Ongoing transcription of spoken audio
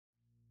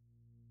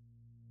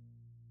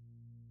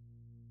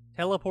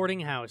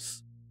Teleporting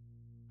House.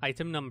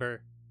 Item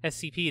Number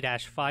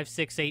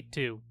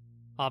SCP-5682.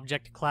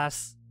 Object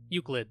Class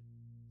Euclid.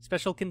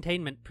 Special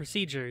Containment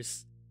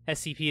Procedures.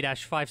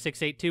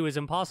 SCP-5682 is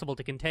impossible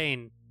to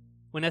contain.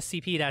 When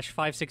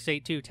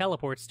SCP-5682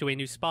 teleports to a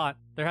new spot,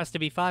 there has to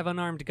be 5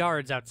 unarmed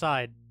guards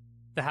outside.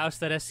 The house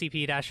that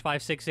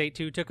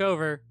SCP-5682 took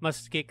over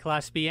must get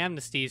Class B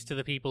amnesties to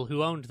the people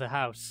who owned the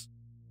house.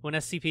 When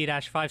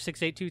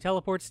SCP-5682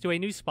 teleports to a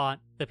new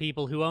spot, the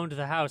people who owned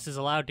the house is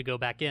allowed to go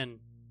back in.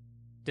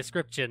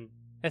 Description: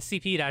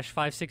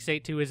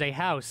 SCP-5682 is a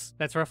house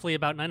that's roughly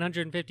about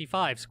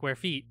 955 square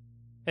feet.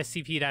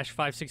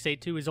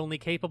 SCP-5682 is only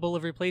capable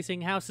of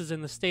replacing houses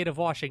in the state of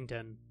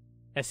Washington.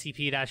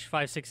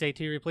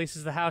 SCP-5682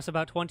 replaces the house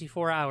about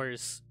 24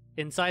 hours.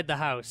 Inside the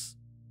house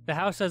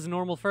has a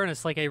normal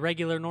furnace like a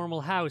regular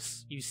normal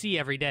house you see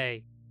every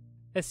day.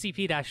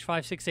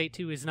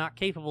 SCP-5682 is not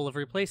capable of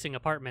replacing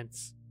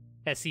apartments.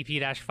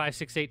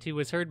 SCP-5682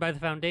 was heard by the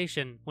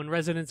Foundation when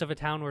residents of a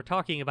town were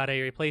talking about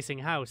a replacing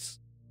house.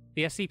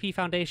 The SCP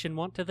Foundation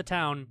went to the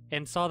town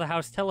and saw the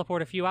house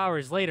teleport a few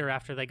hours later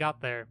after they got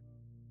there.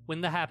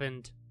 When that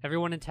happened,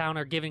 everyone in town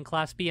are giving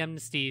Class B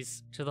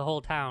amnesties to the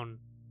whole town.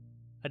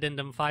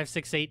 Addendum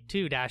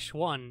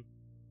 5682-1.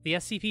 The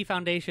SCP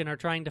Foundation are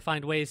trying to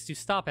find ways to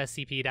stop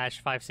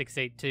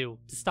SCP-5682 to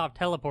stop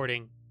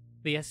teleporting.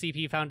 The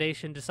SCP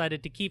Foundation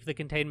decided to keep the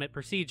containment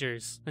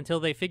procedures until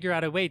they figure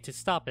out a way to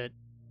stop it.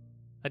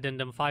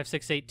 Addendum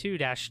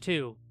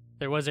 5682-2.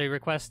 There was a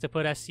request to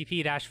put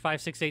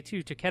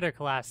SCP-5682 to Keter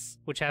class,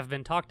 which have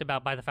been talked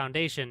about by the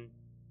Foundation.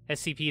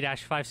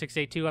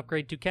 SCP-5682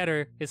 upgrade to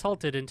Keter is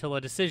halted until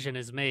a decision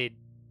is made.